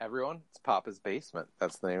everyone. It's Papa's Basement.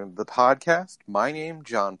 That's the name of the podcast. My name,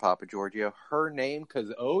 John Papa Giorgio. Her name,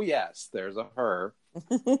 because, oh yes, there's a her.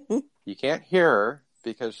 You can't hear her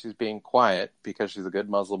because she's being quiet, because she's a good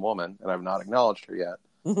Muslim woman, and I've not acknowledged her yet.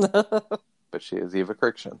 But she is Eva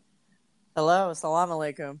Krikshan. Hello, salam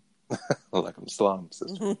alaikum. Alaikum salam,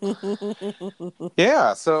 sister.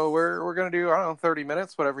 Yeah, so we're going to do, 30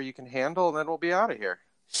 minutes, whatever you can handle, and then we'll be out of here.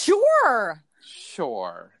 Sure.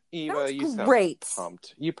 Eva, you sound great.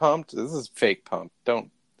 pumped. You pumped? This is fake pumped.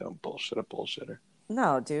 Don't bullshit a bullshitter.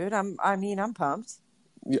 No, dude. I'm pumped.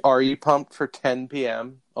 Are you pumped for 10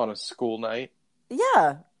 p.m. on a school night?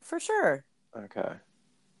 Yeah, for sure. Okay.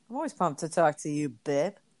 I'm always pumped to talk to you,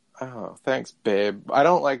 babe. Oh, thanks, babe. I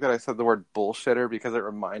don't like that I said the word bullshitter because it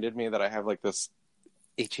reminded me that I have like this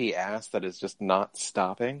itchy ass that is just not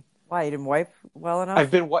stopping. Why, you didn't wipe well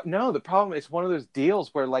enough? No, the problem is one of those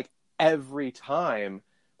deals where like every time,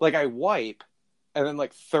 like I wipe and then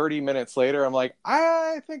like 30 minutes later I'm like,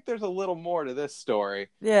 I think there's a little more to this story.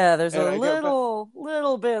 Yeah, there's a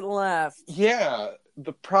little bit left. Yeah,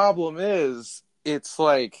 the problem is it's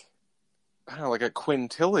like, I don't know, like a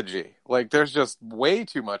quintilogy. Like there's just way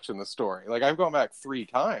too much in the story. Like I've gone back 3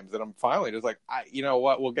 times and I'm finally just like, you know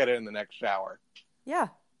what? We'll get it in the next shower. Yeah.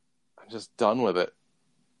 I'm just done with it.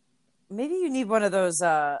 Maybe you need one of those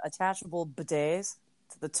attachable bidets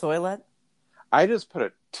to the toilet. I just put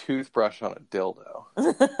a toothbrush on a dildo.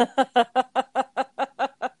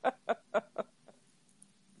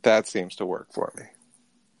 That seems to work for me.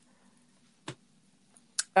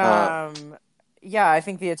 Yeah, I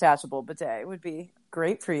think the attachable bidet would be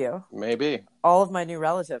great for you. Maybe. All of my new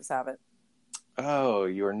relatives have it. Oh,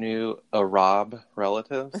 your new Arab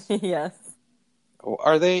relatives? Yes.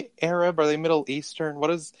 Are they Arab? Are they Middle Eastern?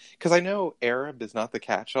 What is... Because I know Arab is not the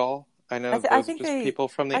catch-all. I know those are just people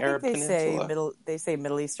from the Arab Peninsula. They say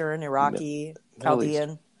Middle Eastern, Iraqi,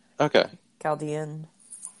 Chaldean. Okay. Chaldean,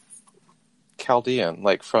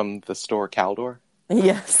 like from the store Caldor?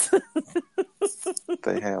 Yes.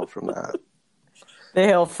 They hail from that. They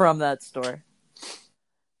hail from that store.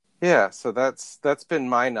 Yeah, so that's been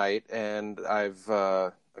my night, and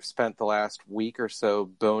I've spent the last week or so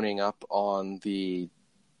boning up on the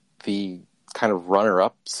kind of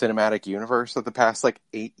runner-up cinematic universe of the past,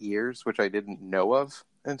 8 years, which I didn't know of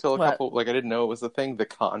until I didn't know it was a thing, the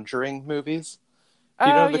Conjuring movies. Do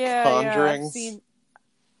you know the Conjurings? Yeah.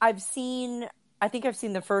 I think I've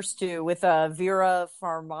seen the first 2 with Vera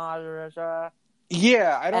Farmiga.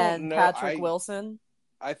 Yeah, I don't and know. Patrick Wilson.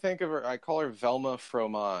 I think of her, I call her Velma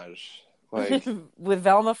Fromage. With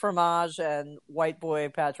Velma Fromage and white boy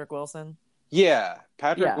Patrick Wilson. Yeah,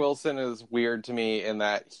 Patrick Wilson is weird to me in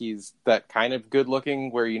that he's that kind of good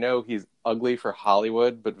looking where he's ugly for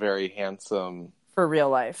Hollywood but very handsome for real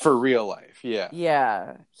life. Yeah.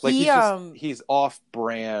 Yeah. He's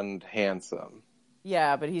off-brand handsome.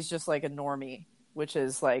 Yeah, but he's just like a normie, which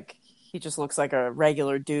is like he just looks like a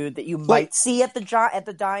regular dude that you might see at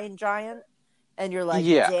the Dying Giant. And you're like,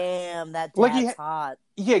 damn, that dad's hot.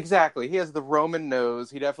 Yeah, exactly. He has the Roman nose.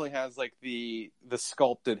 He definitely has the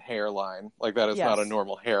sculpted hairline. Like that is not a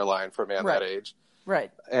normal hairline for a man that age. Right.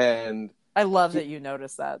 And I love that you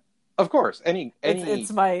notice that. Of course, any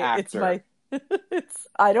actor.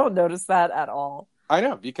 I don't notice that at all. I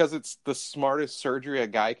know, because it's the smartest surgery a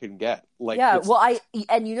guy can get.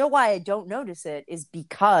 And you know why I don't notice it is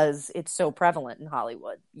because it's so prevalent in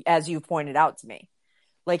Hollywood, as you pointed out to me.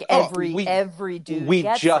 Like every dude we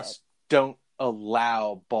gets just it. Don't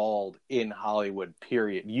allow bald in Hollywood,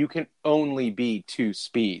 period. You can only be 2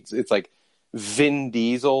 speeds. It's like Vin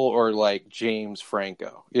Diesel or like James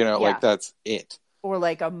Franco. Like that's it. Or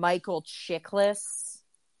like a Michael Chiklis.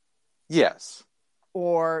 Yes.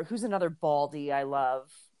 Or who's another baldy I love?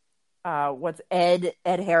 What's Ed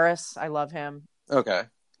Harris? I love him. Okay.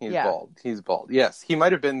 He's bald. Yes. He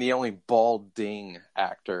might have been the only balding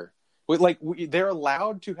actor. They're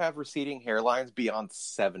allowed to have receding hairlines beyond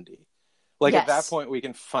 70. At that point, we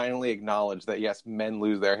can finally acknowledge that, yes, men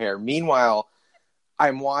lose their hair. Meanwhile,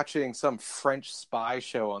 I'm watching some French spy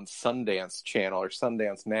show on Sundance Channel or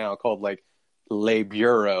Sundance Now called, Le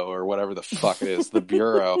Bureau or whatever the fuck it is, The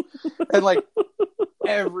Bureau. And,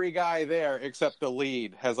 every guy there except the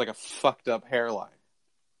lead has, a fucked up hairline.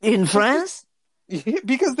 In France?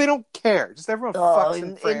 Because they don't care. Just everyone fucks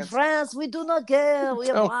in France. In France, we do not care. We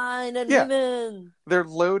have wine and women. They're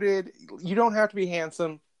loaded. You don't have to be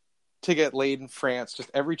handsome to get laid in France.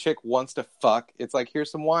 Just every chick wants to fuck. It's like,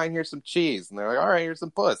 here's some wine, here's some cheese. And they're like, all right, here's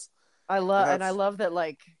some puss. I love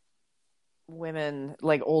that, women,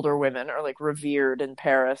 older women are, revered in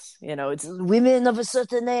Paris. It's women of a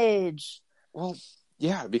certain age. Well,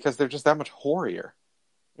 yeah, because they're just that much whorier.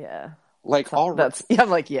 Yeah. Like all that's I'm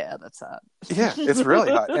like, yeah, that's hot. Yeah, it's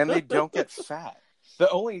really hot, and they don't get fat. The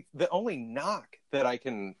only knock that I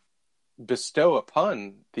can bestow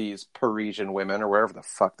upon these Parisian women or wherever the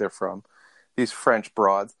fuck they're from, these French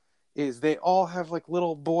broads, is they all have like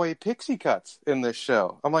little boy pixie cuts in this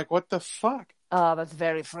show. I'm like, what the fuck? Oh, that's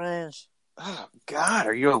very French. Oh God,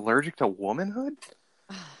 are you allergic to womanhood?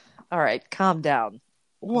 All right, calm down.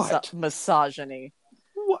 What? Misogyny.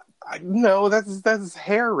 What? No, that's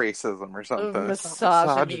hair racism or something.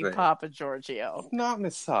 Misogyny, Papa Giorgio. It's not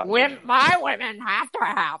misogyny. When my women have to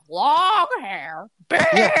have long hair,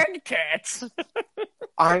 big tits.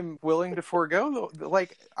 I'm willing to forego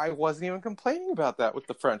like I wasn't even complaining about that with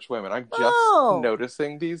the French women. I'm just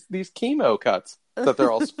noticing these chemo cuts that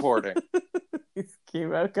they're all sporting. These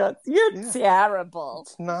chemo cuts. You're terrible.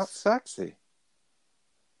 It's not sexy.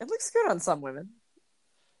 It looks good on some women.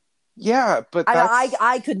 Yeah, but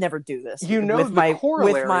I could never do this. You know, the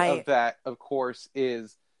corollary of that, of course,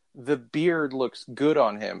 is the beard looks good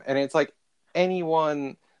on him. And it's like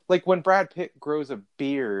anyone, like when Brad Pitt grows a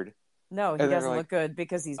beard. No, he doesn't look good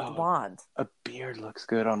because he's blonde. A beard looks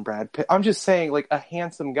good on Brad Pitt. I'm just saying, like, a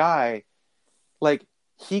handsome guy, like,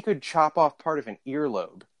 he could chop off part of an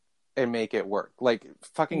earlobe and make it work. Like,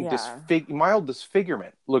 fucking mild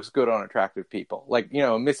disfigurement looks good on attractive people. Like, you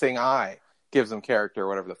know, a missing eye gives them character or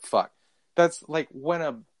whatever the fuck. That's like when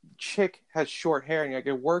a chick has short hair and like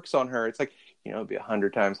it works on her. It's like, you know, it'd be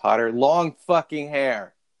 100 times hotter. Long fucking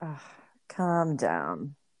hair. Calm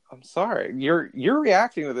down. I'm sorry. You're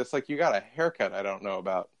reacting to this like you got a haircut I don't know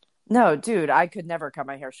about. No, dude, I could never cut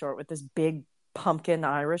my hair short with this big pumpkin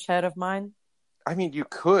Irish head of mine. I mean, you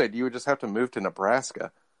could. You would just have to move to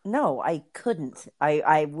Nebraska. No, I couldn't.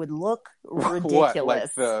 I would look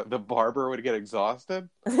ridiculous. What, like the barber would get exhausted?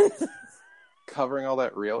 Covering all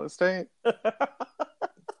that real estate?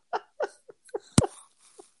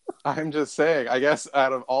 I'm just saying, I guess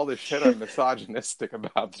out of all the shit I'm misogynistic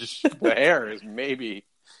about, the hair is maybe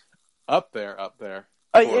up there.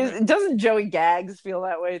 Doesn't Joey Gags feel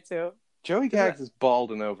that way too? Joey Gags is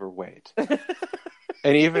bald and overweight.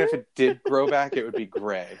 And even if it did grow back, it would be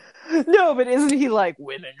gray. No, but isn't he like,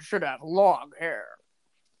 women should have long hair?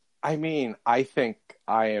 I mean, I think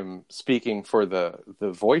I am speaking for the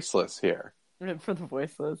voiceless here. For the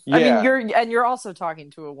voiceless. Yeah. I mean, you're also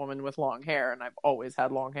talking to a woman with long hair, and I've always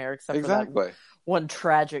had long hair, except for that one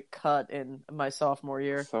tragic cut in my sophomore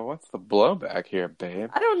year. So what's the blowback here,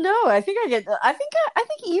 babe? I don't know. I think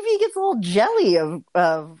Evie gets a little jelly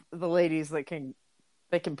of the ladies that can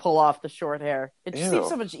pull off the short hair. It just seems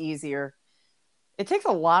so much easier. It takes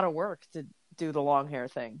a lot of work to do the long hair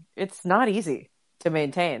thing. It's not easy to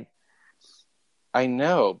maintain. I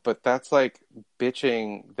know, but that's like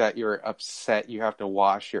bitching that you're upset you have to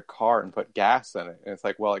wash your car and put gas in it. And it's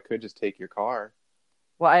like, well, I could just take your car.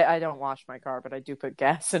 Well, I don't wash my car, but I do put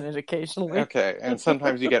gas in it occasionally. Okay, and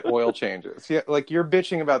sometimes you get oil changes. Yeah, like you're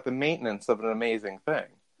bitching about the maintenance of an amazing thing.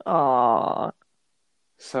 Aww.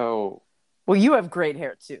 So... Well, you have great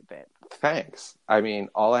hair too, babe. Thanks. I mean,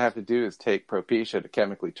 all I have to do is take Propecia to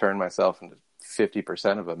chemically turn myself into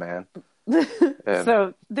 50% of a man.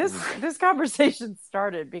 So this conversation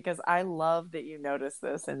started because I love that you notice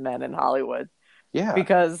this in men in Hollywood. Yeah.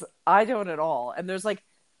 Because I don't at all. And there's like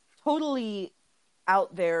totally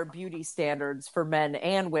out there beauty standards for men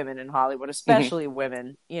and women in Hollywood, especially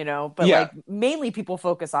women, you know, but like mainly people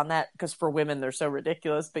focus on that because for women they're so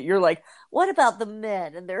ridiculous. But you're like, what about the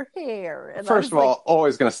men and their hair? And first of all,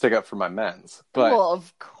 always going to stick up for my men's, but well,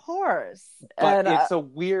 of course, but it's a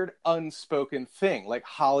weird unspoken thing. Like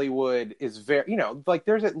Hollywood is very, you know, like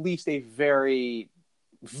there's at least a very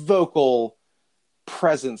vocal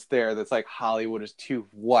presence there that's like Hollywood is too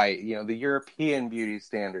white, you know, the European beauty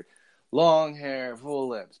standard. Long hair, full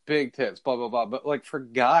lips, big tits, blah, blah, blah. But, like, for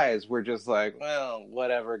guys, we're just like, well,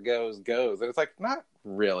 whatever goes, goes. And it's like, not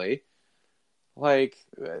really. Like,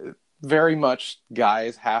 very much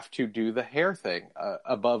guys have to do the hair thing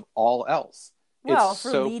above all else. Well, it's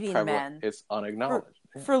for so leading prevalent. men. It's unacknowledged.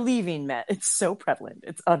 For leaving men. It's so prevalent.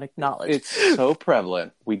 It's unacknowledged. It's so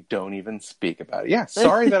prevalent, we don't even speak about it. Yeah,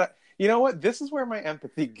 sorry that you know what? This is where my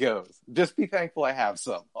empathy goes. Just be thankful I have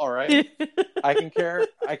some. All right. I can care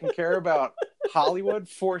about Hollywood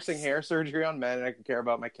forcing hair surgery on men, and I can care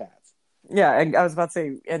about my cats. Yeah, and I was about to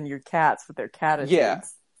say, and your cats with their cat issues. Yeah.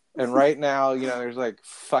 And right now, you know, there's like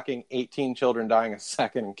fucking 18 children dying a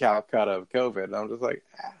second in Calcutta of COVID. And I'm just like,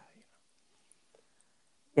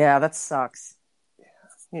 yeah, that sucks. Yeah,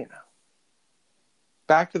 you know.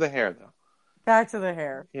 Back to the hair, though. Back to the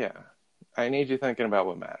hair. Yeah. I need you thinking about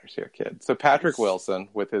what matters here, kid. So Patrick Wilson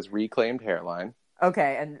with his reclaimed hairline.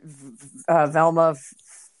 Okay, and Velma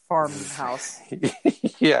farmhouse.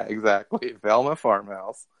 Yeah, exactly. Velma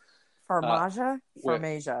Farmhouse. Farmasia?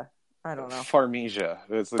 Farmasia. I don't know. Farmiga.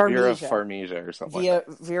 It's Vera Farmiga or something like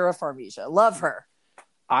that. Vera Farmiga. Love her.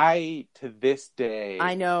 To this day...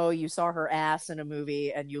 I know you saw her ass in a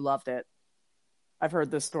movie and you loved it. I've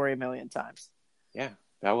heard this story a million times. Yeah,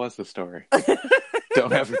 that was the story.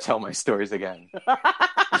 Don't ever tell my stories again.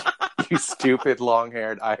 You stupid,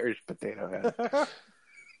 long-haired Irish potato head.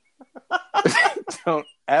 Don't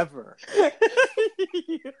ever.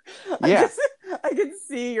 Yeah. I can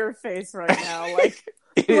see your face right now, like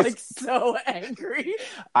so angry.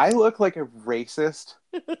 I look like a racist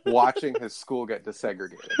watching his school get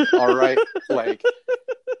desegregated. All right? Like,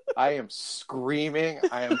 I am screaming.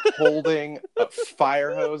 I am holding a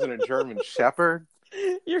fire hose and a German Shepherd.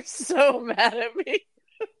 You're so mad at me.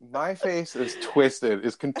 My face is twisted,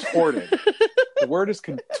 is contorted. The word is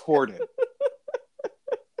contorted.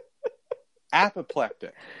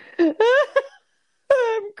 Apoplectic. I'm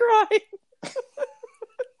crying.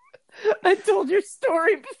 I told your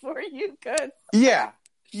story before you could. Yeah.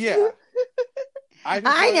 I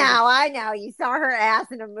know. You saw her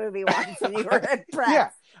ass in a movie once and you were impressed. Yeah,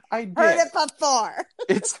 I did. Heard it before.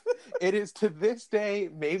 It is to this day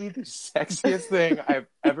maybe the sexiest thing I've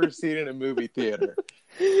ever seen in a movie theater.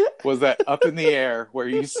 Was that Up in the Air where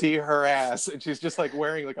you see her ass and she's just like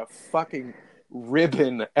wearing like a fucking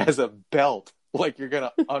ribbon as a belt, like you're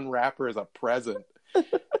gonna unwrap her as a present.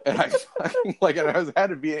 And I fucking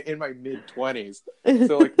had to be in my mid-20s,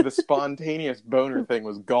 so like the spontaneous boner thing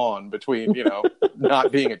was gone between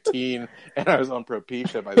not being a teen and I was on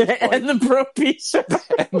Propecia by this point. And the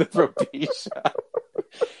Propecia.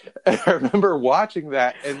 And I remember watching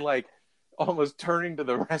that and like almost turning to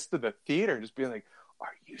the rest of the theater and just being like,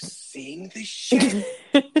 "Are you seeing this shit?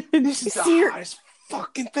 This is the hottest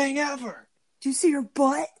fucking thing ever. Do you see her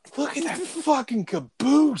butt? Look at that fucking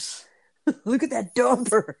caboose. Look at that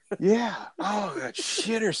dumper. Yeah. Oh, that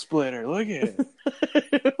shitter splitter. Look at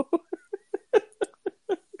it."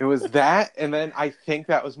 It was that, and then I think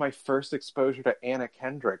that was my first exposure to Anna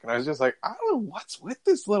Kendrick, and I was just like, I don't know what's with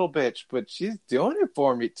this little bitch, but she's doing it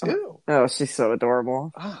for me too. Oh, she's so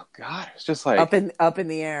adorable. Oh God, it's just like up in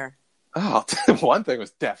the air. Oh, one thing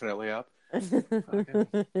was definitely up.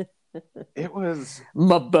 It was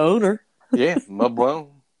my boner. Yeah, my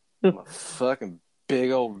bone. My fucking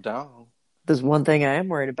big old dong. There's one thing I am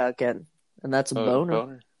worried about getting, and that's a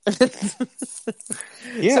boner.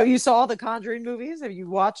 Yeah. So you saw the Conjuring movies? Have you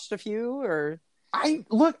watched a few or?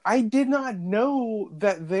 I did not know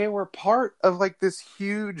that they were part of like this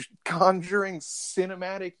huge Conjuring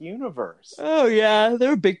cinematic universe. Oh yeah,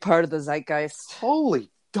 they're a big part of the zeitgeist. Holy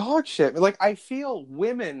dog shit. Like I feel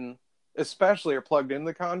women especially are plugged into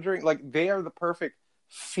the Conjuring. Like they are the perfect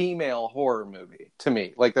female horror movie to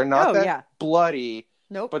me. Like they're not bloody.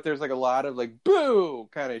 Nope. But there's like a lot of like boo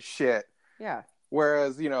kind of shit. Yeah.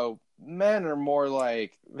 Whereas, men are more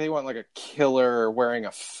like, they want like a killer wearing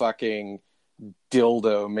a fucking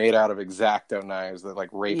dildo made out of X-Acto knives that like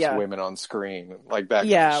rapes women on screen. Like that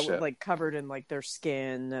kind of shit. Like covered in like their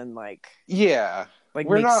skin and like. Yeah. Like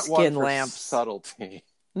we're not skin one for lamps. Subtlety.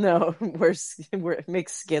 No, we're make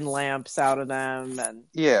skin lamps out of them. And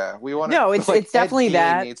yeah, we want to. No, it's definitely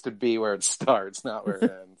that. It needs to be where it starts, not where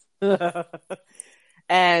it ends.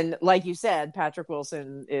 And like you said, Patrick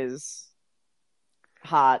Wilson is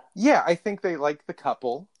hot. Yeah, I think they like the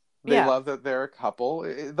couple. They love that they're a couple.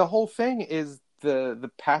 The whole thing is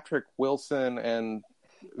the Patrick Wilson and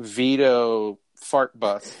Vito fart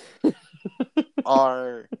bus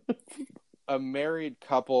are a married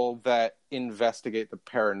couple that investigate the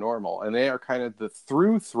paranormal, and they are kind of the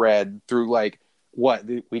through thread through like what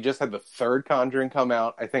we just had the third Conjuring come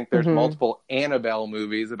out. I think there's multiple Annabelle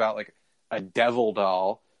movies about like a devil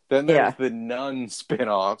doll. Then there's the Nun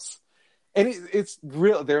spin-offs. And it's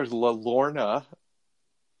real. There's La Lorna.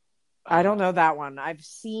 I don't know that one. I've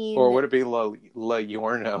seen... Or would it be La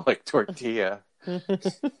Yorna, like tortilla?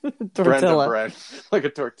 Tortilla. Brenda Brent. Like a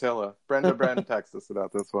tortilla. Brenda Brent texted us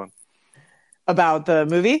about this one. About the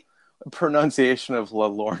movie? Pronunciation of La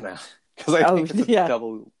Lorna. Because I think it's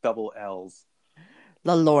double L's.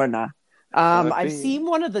 La Lorna. I've seen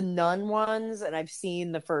one of the Nun ones, and I've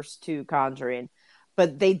seen the first two Conjuring.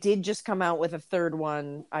 But they did just come out with a third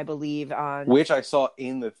one, I believe, on... Which I saw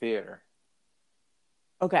in the theater.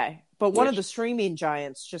 Okay. But one of the streaming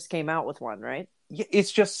giants just came out with one, right? Yeah, it's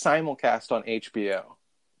just simulcast on HBO.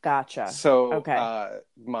 Gotcha. So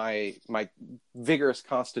my vigorous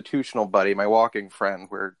constitutional buddy, my walking friend,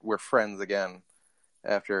 we're friends again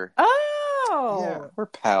after Oh. we're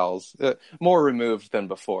pals. More removed than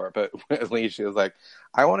before, but at least she was like,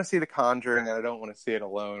 I want to see The Conjuring and I don't want to see it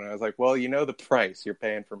alone. And I was like, well, you know the price. You're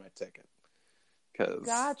paying for my ticket. Because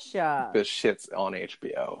Gotcha. this shit's on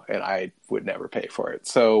HBO and I would never pay for it.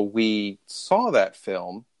 So we saw that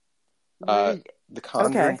film, The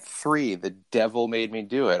Conjuring 3, The Devil Made Me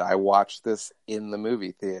Do It. I watched this in the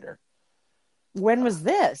movie theater. When was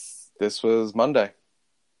this? This was Monday.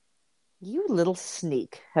 You little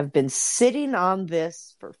sneak have been sitting on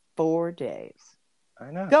this for 4 days.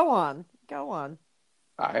 I know. Go on.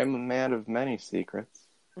 I am a man of many secrets.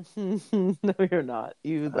 No, you're not.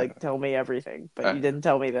 You tell me everything, but you didn't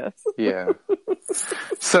tell me this. Yeah.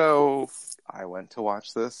 So I went to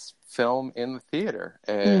watch this film in the theater,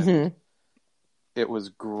 and it was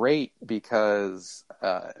great because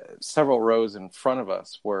several rows in front of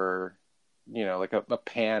us were, like a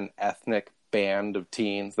pan-ethnic band of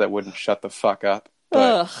teens that wouldn't shut the fuck up.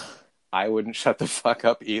 But I wouldn't shut the fuck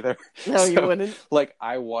up either. No, you wouldn't. Like,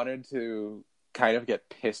 I wanted to kind of get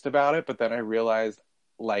pissed about it, but then I realized,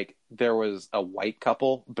 like, there was a white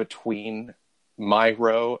couple between my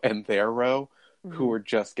row and their row who were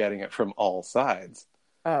just getting it from all sides.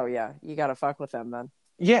 Oh, yeah. You gotta fuck with them, then.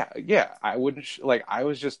 Yeah. I wouldn't... I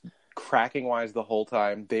was just cracking wise the whole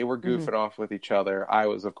time. They were goofing off with each other. I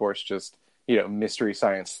was, of course, just, Mystery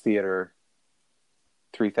Science Theater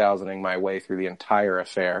 3000ing my way through the entire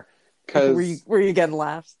affair. Were you getting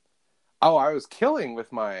laughs? Oh, I was killing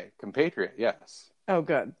with my compatriot, yes. Oh,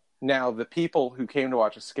 good. Now, the people who came to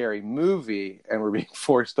watch a scary movie and were being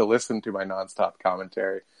forced to listen to my nonstop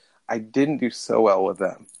commentary, I didn't do so well with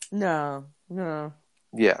them. No.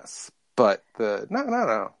 Yes, but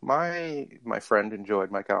no. My friend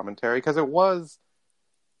enjoyed my commentary because it was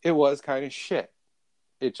kind of shit.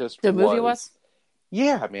 It just the movie was?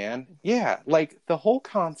 Yeah, man. Yeah, like the whole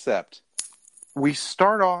concept. We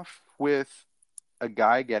start off with a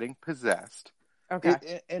guy getting possessed.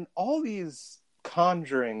 Okay. And all these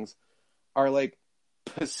conjurings are like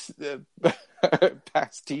pastiches.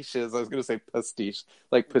 I was going to say pastiche,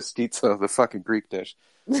 like pastitsa, the fucking Greek dish.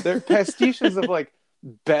 They're pastiches of like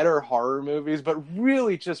better horror movies, but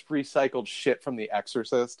really just recycled shit from The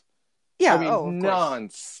Exorcist. Yeah, I mean,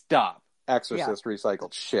 non-stop Exorcist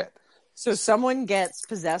recycled shit. So someone gets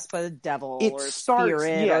possessed by the devil or a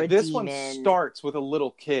spirit or a this demon. One starts with a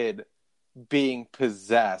little kid being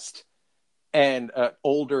possessed and an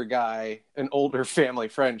older family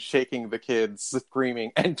friend shaking the kid,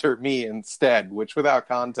 screaming, "Enter me instead," which without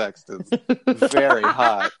context is very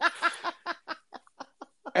hot.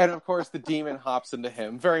 And of course the demon hops into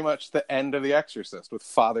him, very much the end of The Exorcist with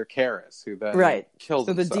Father Karras, who then kills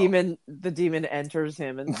himself. So the demon enters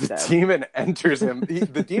him instead. The demon enters him.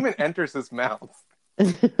 The demon enters his mouth.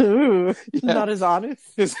 Ooh, not his anus.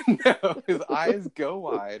 His eyes go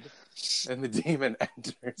wide, and the demon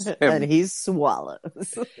enters him. And he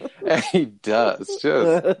swallows. And he does.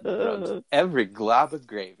 Just runs every glob of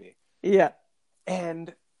gravy. Yeah.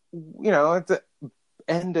 And, at the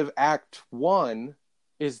end of Act 1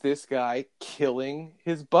 is this guy killing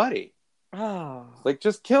his buddy. Oh. Like,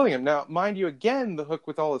 just killing him. Now, mind you, again, the hook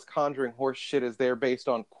with all this conjuring horse shit is they're based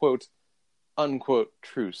on, quote, unquote,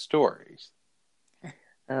 true stories.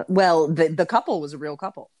 Well, the couple was a real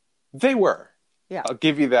couple. They were. Yeah. I'll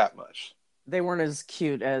give you that much. They weren't as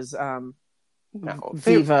cute as No,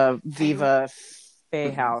 Viva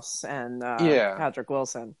Fayhouse and Patrick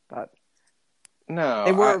Wilson, but no,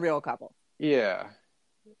 they were a real couple. Yeah.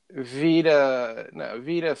 Vita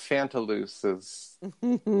Fantalus is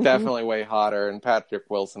definitely way hotter, and Patrick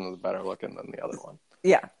Wilson is better looking than the other one.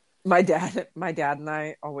 Yeah. My dad and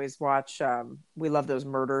I always watch, we love those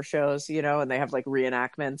murder shows, and they have like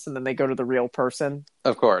reenactments and then they go to the real person.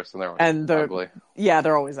 Of course. And they're ugly. Yeah,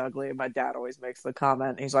 they're always ugly. And my dad always makes the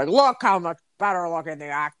comment. He's like, look how much better looking the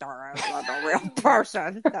actor is than the real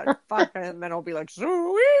person. And then he'll be like,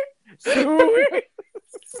 Suey.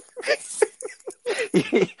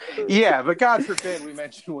 Yeah, but God forbid we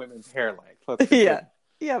mention women's hair length.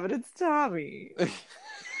 Yeah, but it's Tommy.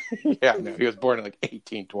 Yeah, no, he was born in like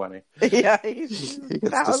 1820. Yeah, he gets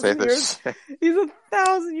to say this shit. He's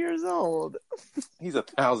 1,000 years old. He's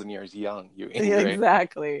 1,000 years young, you idiot. Yeah,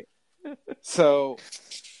 exactly. So,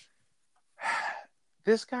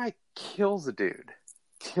 this guy kills a dude,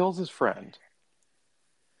 kills his friend,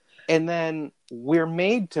 and then we're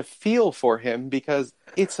made to feel for him because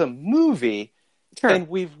it's a movie. Sure. And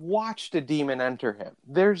we've watched a demon enter him.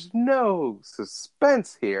 There's no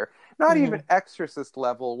suspense here. Not even Exorcist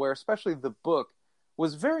level, where especially the book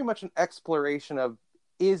was very much an exploration of,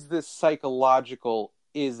 is this psychological,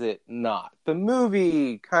 is it not? The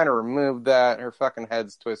movie kind of removed that. Her fucking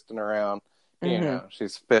head's twisting around. You know,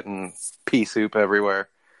 she's spitting pea soup everywhere.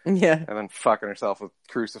 Yeah. And then fucking herself with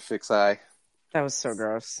crucifix eye. That was so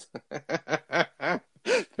gross.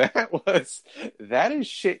 That is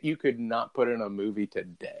shit you could not put in a movie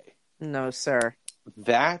today. No, sir.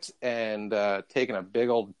 That and taking a big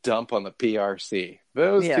old dump on the PRC.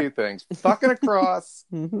 Those two things. Fucking across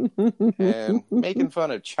and making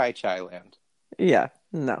fun of Chai Chai Land. Yeah,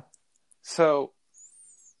 no. So,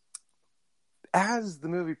 as the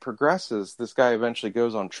movie progresses, this guy eventually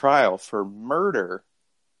goes on trial for murder,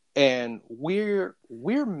 and we're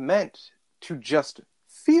meant to just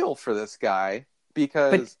feel for this guy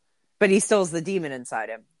because... But he still has the demon inside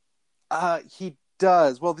him. He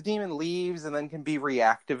does. Well, the demon leaves and then can be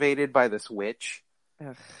reactivated by this witch.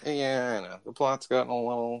 Ugh. Yeah, I know. The plot's gotten a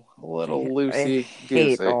little loosey-goosey. I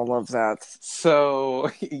hate all of that. So,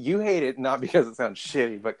 you hate it not because it sounds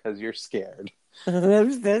shitty, but because you're scared.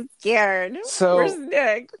 I'm so scared. So, where's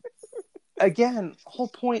Nick? Again, whole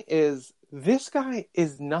point is, this guy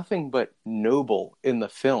is nothing but noble in the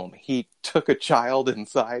film. He took a child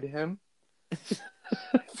inside him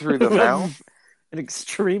through the mouth. An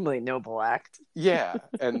extremely noble act. Yeah,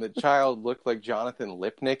 and the child looked like Jonathan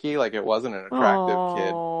Lipnicki, like it wasn't an attractive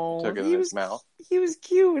kid. Took it in his mouth. He was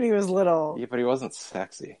cute when he was little. Yeah, but he wasn't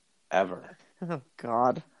sexy, ever. Oh,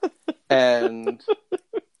 God. And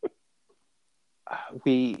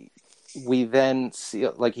we then see,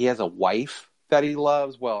 like, he has a wife that he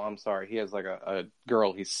loves. Well, I'm sorry, he has, like, a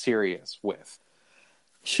girl he's serious with.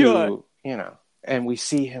 Sure. Who, you know, and we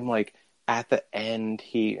see him, like, at the end,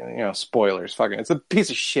 he, you know, spoilers, fucking, it's a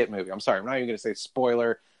piece of shit movie. I'm sorry, I'm not even going to say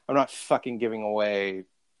spoiler. I'm not fucking giving away,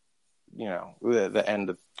 you know, the end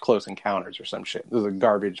of Close Encounters or some shit. This is a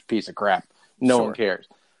garbage piece of crap. No one cares.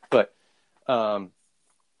 But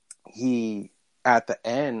he, at the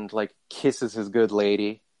end, like, kisses his good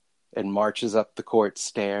lady and marches up the court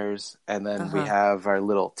stairs. And then we have our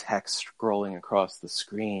little text scrolling across the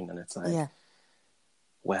screen. And it's like,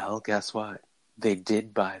 well, guess what? They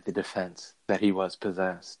did buy the defense that he was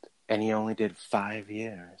possessed. And he only did 5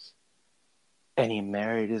 years. And he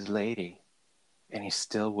married his lady. And he's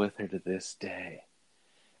still with her to this day.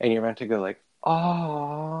 And you're meant to go like,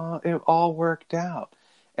 oh, it all worked out.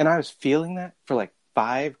 And I was feeling that for like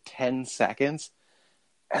 5-10 seconds.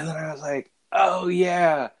 And then I was like, oh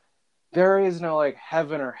yeah, there is no like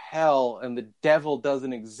heaven or hell and the devil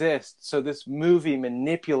doesn't exist. So this movie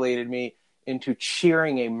manipulated me into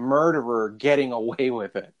cheering a murderer getting away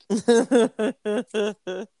with it.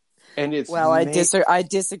 And it's I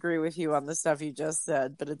disagree with you on the stuff you just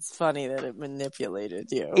said, but it's funny that it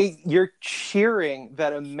manipulated you. You're cheering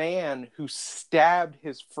that a man who stabbed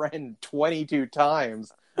his friend 22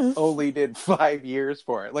 times only did 5 years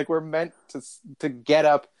for it. Like, we're meant to get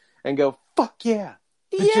up and go, fuck yeah,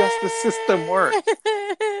 the justice system works.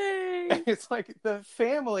 And it's like the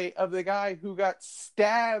family of the guy who got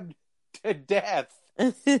stabbed to death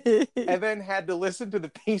and then had to listen to the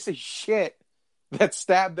piece of shit that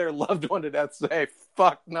stabbed their loved one to death say,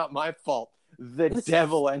 fuck, not my fault. The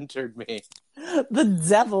devil entered me. The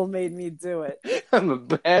devil made me do it. I'm a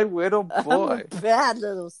bad little boy. I'm a bad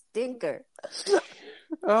little stinker.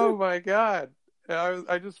 Oh my God.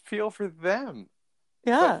 I just feel for them.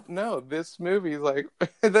 Yeah. But no, this movie's like,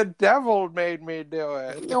 the devil made me do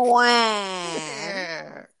it.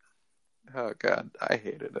 Yeah. Oh God, I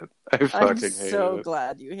hated it. I fucking hated it. I'm so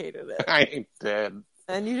glad you hated it. I did.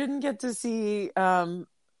 And you didn't get to see Valhouse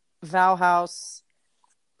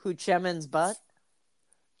Huchemin's butt?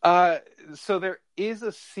 So there is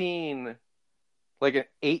a scene, like an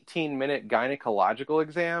 18-minute gynecological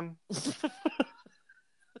exam.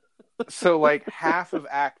 So like half of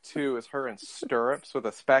Act 2 is her in stirrups with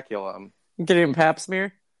a speculum. Getting pap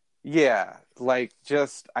smear? Yeah, like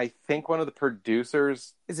just, I think one of the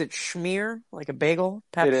producers... Is it schmear? Like a bagel?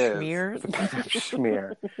 Pap schmear? It's a pap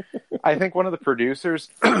schmear. I think one of the producers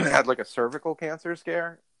had like a cervical cancer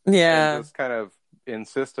scare. Yeah. And just kind of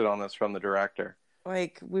insisted on this from the director.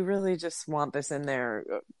 Like, we really just want this in there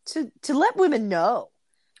to let women know.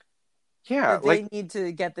 Yeah. That they need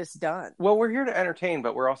to get this done. Well, we're here to entertain,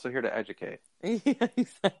 but we're also here to educate. Yeah,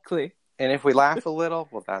 exactly. And if we laugh a little,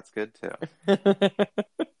 well, that's good too.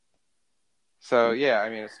 So, yeah,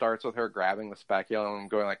 I mean, it starts with her grabbing the speculum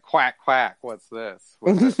and going like, quack, quack, what's this?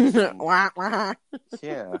 Quack, quack.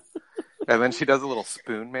 Yeah. And then she does a little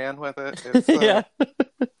spoon man with it. It's, yeah.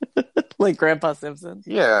 Like Grandpa Simpson.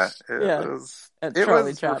 Yeah. It was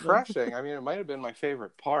Chaplin. refreshing. I mean, it might have been my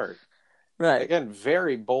favorite part. Right. Again,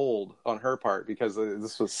 very bold on her part because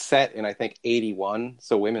this was set in, I think, 1981.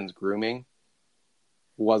 So women's grooming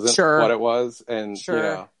wasn't what it was. And, you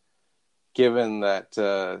know, given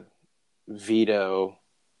that Vito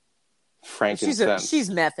frankincense. She's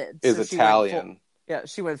method. Is so Italian.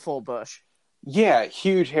 She went full Bush. Yeah,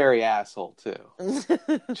 huge hairy asshole too.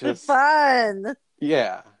 Just fun.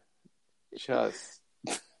 Yeah, just.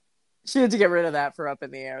 She had to get rid of that for Up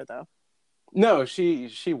in the Air, though. No, she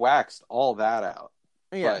waxed all that out.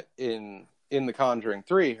 Yeah. But in The Conjuring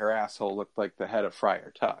 3, her asshole looked like the head of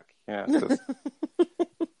Friar Tuck. Yeah. Just...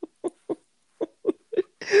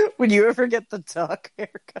 Would you ever get the Tuck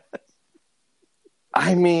haircut?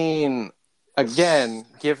 I mean, again,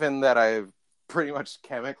 given that I've pretty much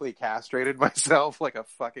chemically castrated myself like a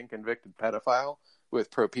fucking convicted pedophile with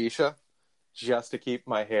Propecia just to keep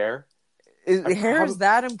my hair. Hair's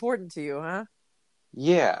that important to you, huh?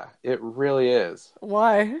 Yeah, it really is.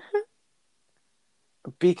 Why?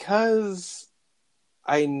 Because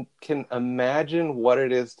I can imagine what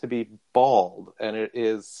it is to be bald, and it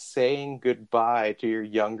is saying goodbye to your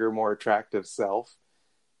younger, more attractive self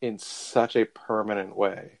in such a permanent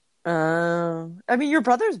way. I mean, your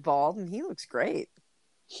brother's bald, and he looks great.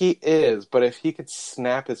 He is, but if he could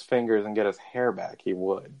snap his fingers and get his hair back, he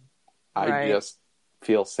would. Right. I just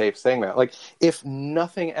feel safe saying that. Like, if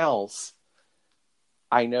nothing else,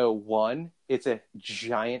 I know, one, it's a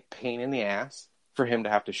giant pain in the ass for him to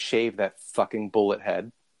have to shave that fucking bullet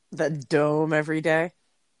head. That dome every day.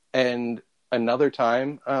 And another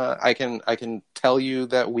time, I can tell you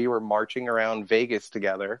that we were marching around Vegas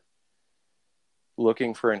together,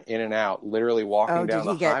 looking for an In-N-Out, literally walking down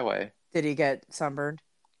the highway. Did he get sunburned?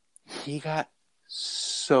 He got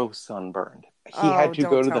so sunburned. He had to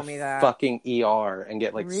go to the fucking ER and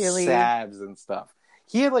get salves and stuff.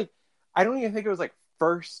 He had I don't even think it was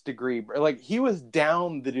first degree. He was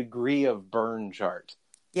down the degree of burn chart.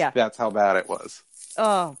 Yeah. That's how bad it was.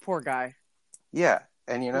 Oh, poor guy. Yeah.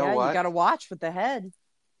 And you know what? You got to watch with the head.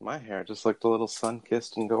 My hair just looked a little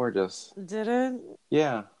sun-kissed and gorgeous. Did it?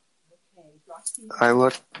 Yeah. I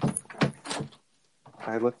look.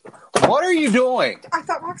 What are you doing? I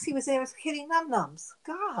thought Roxy was there. I was hitting num-nums.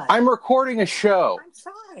 God. I'm recording a show. I'm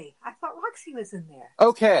sorry. I thought Roxy was in there.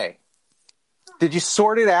 Okay. Did you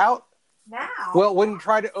sort it out? Now? Well, when you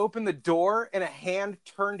tried to open the door and a hand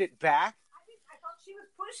turned it back? I thought she was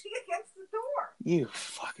pushing against the door. You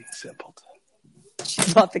fucking simpleton. She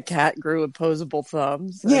thought the cat grew opposable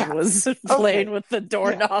thumbs and was playing with the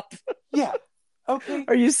doorknob. Yeah. Okay.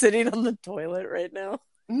 Are you sitting on the toilet right now?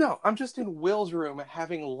 No, I'm just in Will's room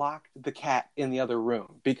having locked the cat in the other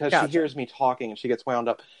room because she hears me talking and she gets wound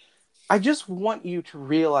up. I just want you to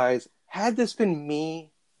realize, had this been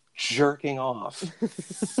me jerking off,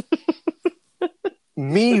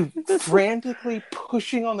 me frantically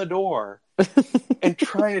pushing on the door and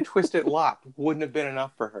trying to twist it locked wouldn't have been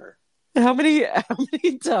enough for her. How many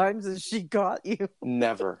times has she got you?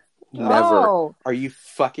 Never. Oh. Are you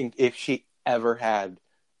fucking... If she ever had,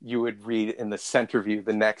 you would read in the Centerview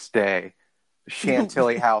the next day,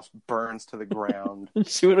 Chantilly house burns to the ground.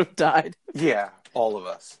 She would have died. Yeah, all of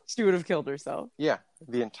us. She would have killed herself. Yeah,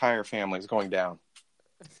 the entire family's going down.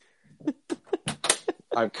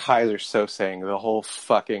 I'm Kaiser Sosang the whole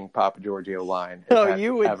fucking Papa Giorgio line.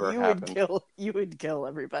 You would kill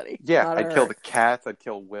everybody. Yeah, I'd kill the cats. I'd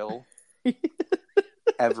kill Will.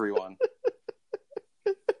 Everyone.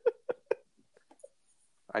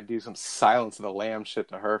 I'd do some Silence of the Lambs shit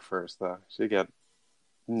to her first, though. She'd get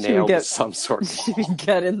nailed with some sort of She'd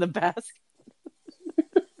get in the basket.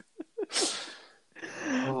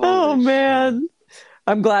 Oh, man.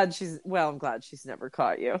 I'm glad she's never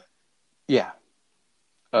caught you. Yeah.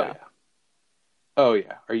 Oh, yeah. Oh,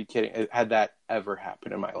 yeah. Are you kidding? Had that ever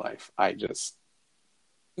happened in my life,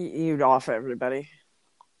 You'd off everybody.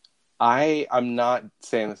 I'm not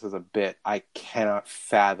saying this as a bit. I cannot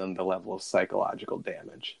fathom the level of psychological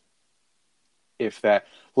damage. If that...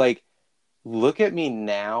 look at me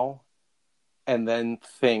now and then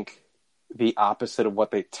think the opposite of what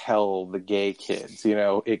they tell the gay kids. You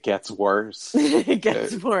know, it gets worse. It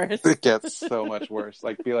gets worse. It gets so much worse.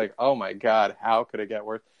 Be like, oh my God, how could it get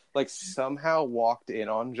worse? Somehow Walked In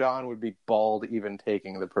on John would be bald even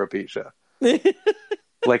taking the Propecia.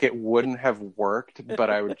 It wouldn't have worked, but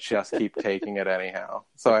I would just keep taking it anyhow.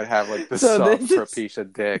 So I'd have the soft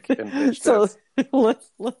Propecia dick and bitch tits.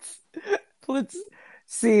 Let's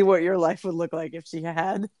see what your life would look like if she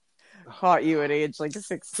had caught you at age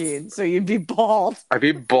 16. So you'd be bald. I'd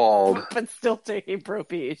be bald. But still taking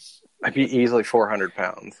Propecia. I'd be easily 400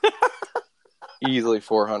 pounds. Easily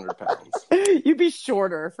 400 pounds. You'd be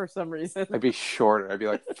shorter for some reason. I'd be shorter. I'd be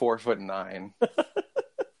 4'9"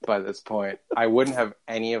 by this point. I wouldn't have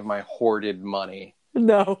any of my hoarded money.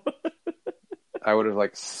 No. I would have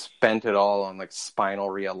spent it all on spinal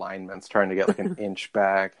realignments, trying to get an inch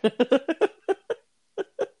back.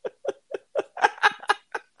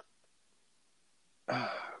 God,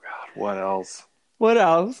 what else? What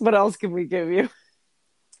else? What else can we give you?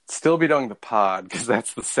 Still be doing the pod because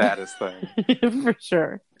that's the saddest thing. For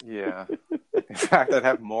sure. Yeah. In fact, I'd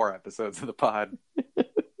have more episodes of the pod.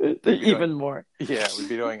 Even more. Yeah, we'd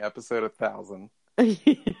be doing episode 1,000.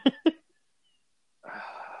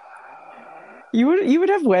 You would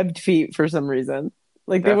have webbed feet for some reason.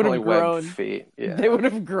 Like they would have grown. Webbed feet. Yeah. They would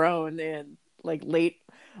have grown in like late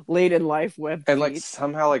in life webbed and feet. like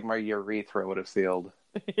somehow like my urethra would have sealed.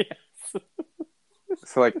 Yes.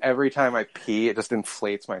 So like every time I pee, it just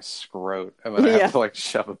inflates my scrot, and then I have to like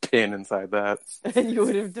shove a pin inside that. And you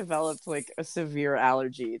would have developed like a severe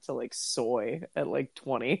allergy to like soy at like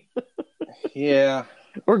 20. Yeah.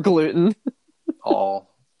 Or gluten. All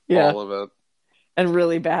of it. And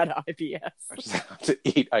really bad IBS. I just have to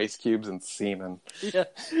eat ice cubes and semen. Yeah,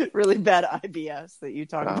 really bad IBS that you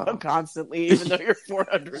talk about constantly, even though you're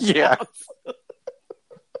 400 pounds.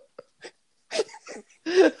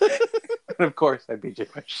 And of course, I'd be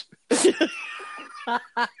Jewish.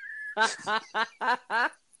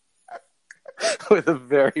 With a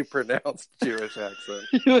very pronounced Jewish accent.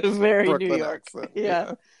 With a very Brooklyn New York accent.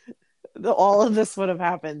 Yeah. All of this would have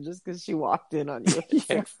happened just because she walked in on you at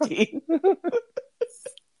 16.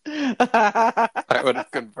 I would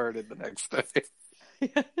have converted the next day.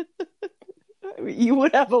 You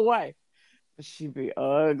would have a wife. She'd be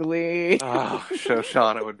ugly. Oh,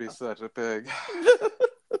 Shoshana would be such a pig.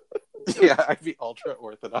 Yeah, I'd be ultra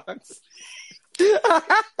orthodox.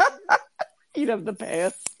 You'd have the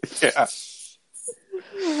pants. Yeah.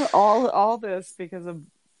 All this because of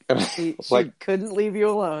she couldn't leave you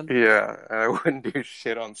alone. Yeah, and I wouldn't do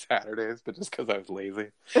shit on Saturdays, but just because I was lazy.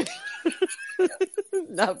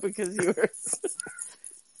 Not because you were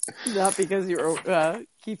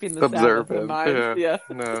keeping the observant. Sabbath in mind. Yeah.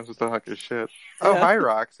 No, it's just a hunk of shit. Oh, hi,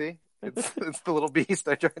 Roxy. It's the little beast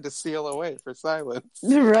I tried to seal away for silence.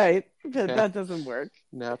 Right. But that doesn't work.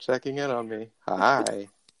 Now checking in on me. Hi.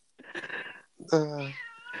 All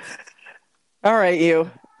right,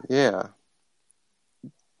 you. Yeah.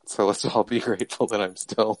 So let's all be grateful that I'm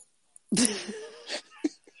still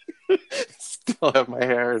have my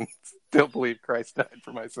hair and still believe Christ died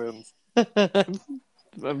for my sins.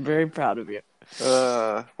 I'm very proud of you.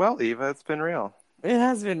 Well, Eva, it's been real. It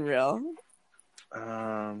has been real.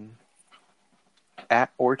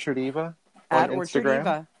 At Orchard Eva at on Orchard Instagram.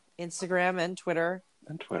 Eva. Instagram and Twitter.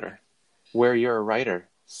 Where you're a writer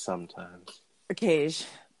sometimes. Occasion.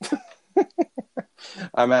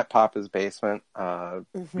 I'm at Papa's Basement.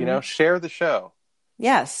 Share the show.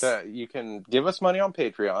 Yes. You can give us money on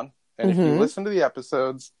Patreon. And if you listen to the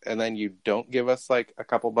episodes and then you don't give us like a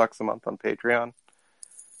couple bucks a month on Patreon,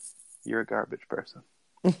 you're a garbage person.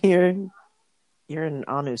 You're an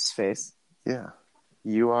Anu's face. Yeah.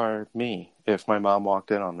 You are me if my mom walked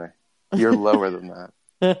in on me. You're lower than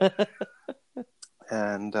that.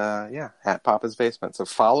 And at Papa's Basement. So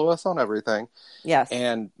follow us on everything. Yes.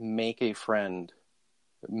 And make a friend.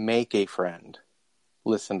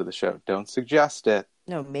 Listen to the show. Don't suggest it.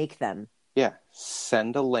 No, make them. Yeah.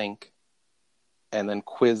 Send a link and then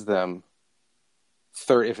quiz them.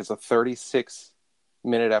 If it's a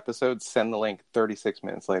 36-minute episode, send the link 36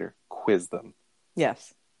 minutes later. Quiz them.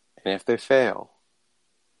 Yes. And if they fail,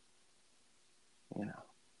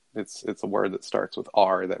 it's a word that starts with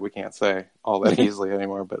R that we can't say all that easily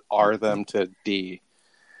anymore, but R them to D.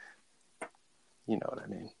 You know what I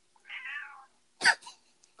mean.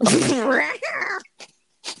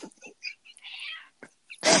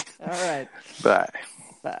 All right. Bye.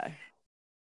 Bye.